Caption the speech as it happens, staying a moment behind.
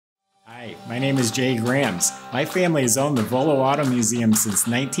My name is Jay Grams. My family has owned the Volo Auto Museum since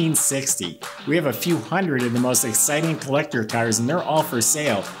 1960. We have a few hundred of the most exciting collector cars, and they're all for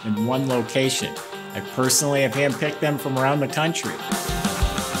sale in one location. I personally have handpicked them from around the country.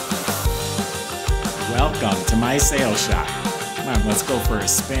 Welcome to my sales shop. Come on, let's go for a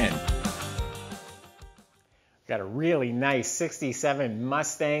spin. Got a really nice 67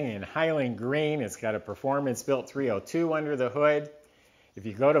 Mustang in Highland Green. It's got a performance-built 302 under the hood. If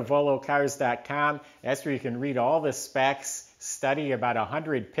you go to volocars.com, that's where you can read all the specs, study about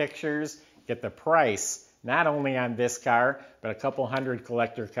 100 pictures, get the price, not only on this car, but a couple hundred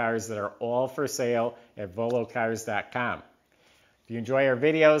collector cars that are all for sale at volocars.com. If you enjoy our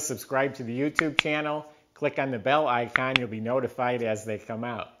videos, subscribe to the YouTube channel, click on the bell icon, you'll be notified as they come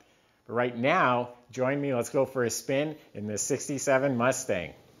out. But right now, join me, let's go for a spin in the 67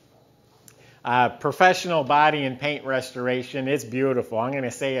 Mustang. Professional body and paint restoration. It's beautiful. I'm going to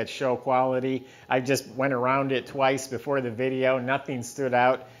say it's show quality. I just went around it twice before the video. Nothing stood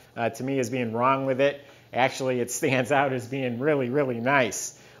out to me as being wrong with it. Actually, it stands out as being really, really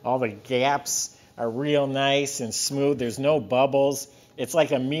nice. All the gaps are real nice and smooth. There's no bubbles. It's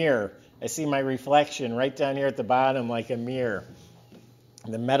like a mirror. I see my reflection right down here at the bottom like a mirror.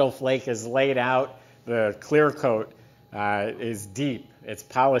 The metal flake is laid out. The clear coat is deep. It's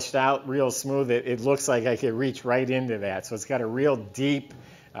polished out, real smooth. It looks like I could reach right into that. So it's got a real deep,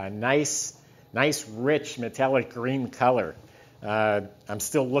 nice, rich metallic green color. I'm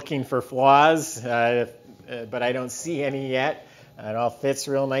still looking for flaws, but I don't see any yet. It all fits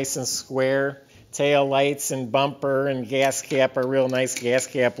real nice and square. Tail lights and bumper and gas cap are real nice. Gas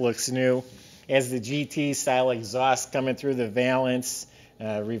cap looks new. Has the GT style exhaust coming through the valance.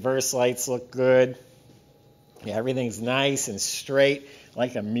 Reverse lights look good. Yeah, everything's nice and straight,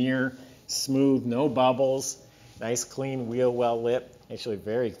 like a mirror, smooth, no bubbles. Nice, clean wheel well lit. Actually,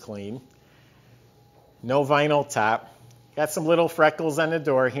 very clean. No vinyl top. Got some little freckles on the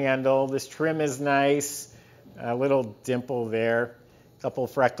door handle. This trim is nice. A little dimple there. A couple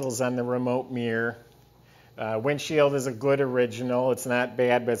freckles on the remote mirror. Windshield is a good original. It's not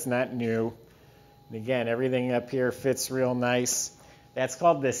bad, but it's not new. And again, everything up here fits real nice. That's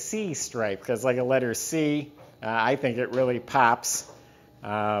called the C stripe because like a letter C. I think it really pops.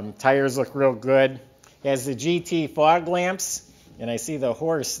 Tires look real good. It has the GT fog lamps, and I see the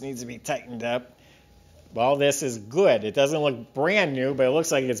horse needs to be tightened up. All this is good. It doesn't look brand new, but it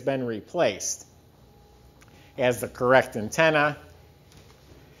looks like it's been replaced. It has the correct antenna.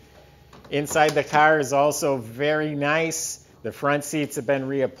 Inside the car is also very nice. The front seats have been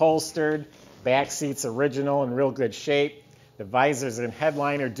reupholstered. Back seats original in real good shape. The visors and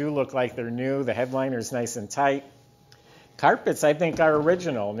headliner do look like they're new. The headliner is nice and tight. Carpets, I think, are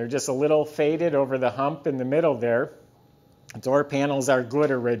original, and they're just a little faded over the hump in the middle there. Door panels are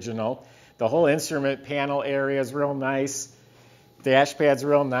good original. The whole instrument panel area is real nice. Dash pad's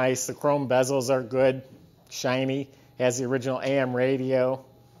real nice. The chrome bezels are good, shiny. Has the original AM radio.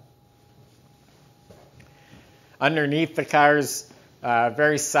 Underneath the car's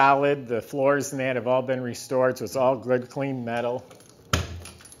very solid. The floors and that have all been restored, so it's all good, clean metal.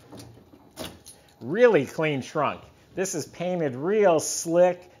 Really clean trunk. This is painted real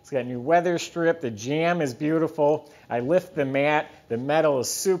slick. It's got new weather strip. The jam is beautiful. I lift the mat. The metal is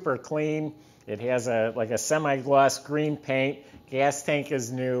super clean. It has like a semi-gloss green paint. Gas tank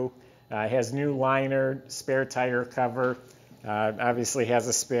is new. It has new liner, spare tire cover. Obviously has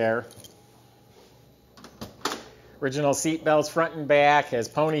a spare. Original seat belts front and back, has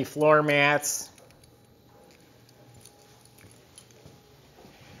pony floor mats.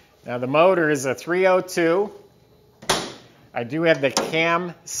 Now the motor is a 302. I do have the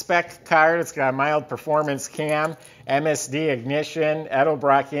cam spec card. It's got a mild performance cam, MSD ignition,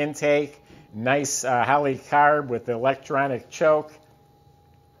 Edelbrock intake, nice Holley carb with the electronic choke.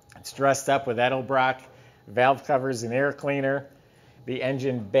 It's dressed up with Edelbrock valve covers and air cleaner. The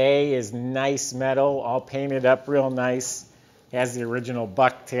engine bay is nice metal, all painted up real nice. Has the original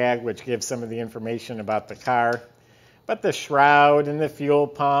buck tag, which gives some of the information about the car. But the shroud and the fuel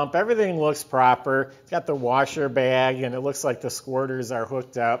pump, everything looks proper. It's got the washer bag, and it looks like the squirters are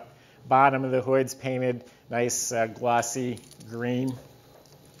hooked up. Bottom of the hood's painted nice glossy green.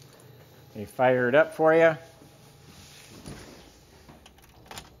 Let me fire it up for you.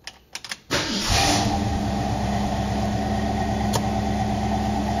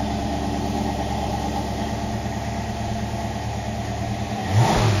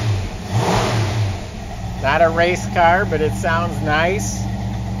 Not a race car, but it sounds nice.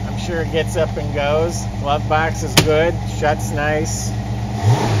 I'm sure it gets up and goes. Glove box is good, shuts nice.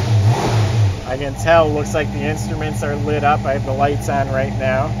 I can tell, looks like the instruments are lit up. I have the lights on right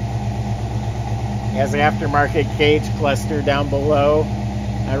now. Has aftermarket gauge cluster down below.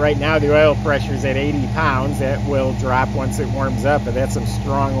 Right now the oil pressure is at 80 pounds. That will drop once it warms up, but that's some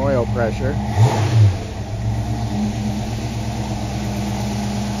strong oil pressure.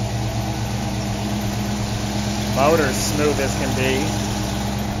 Motor's smooth as can be.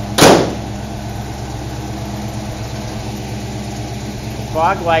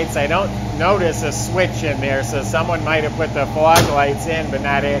 Fog lights, I don't notice a switch in there, so someone might have put the fog lights in but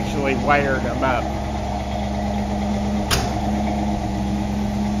not actually wired them up.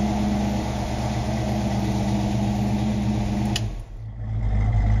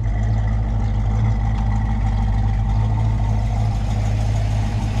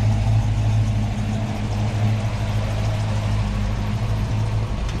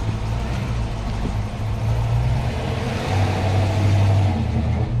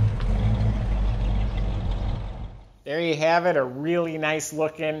 There you have it, a really nice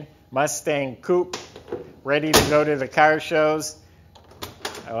looking Mustang coupe, ready to go to the car shows.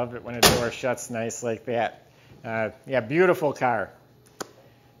 I love it when a door shuts nice like that. Yeah, beautiful car.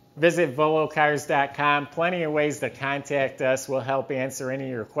 Visit volocars.com. Plenty of ways to contact us. We'll help answer any of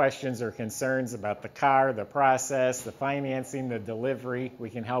your questions or concerns about the car, the process, the financing, the delivery. We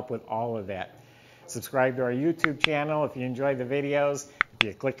can help with all of that. Subscribe to our YouTube channel if you enjoy the videos. If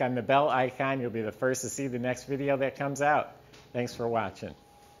you click on the bell icon, you'll be the first to see the next video that comes out. Thanks for watching.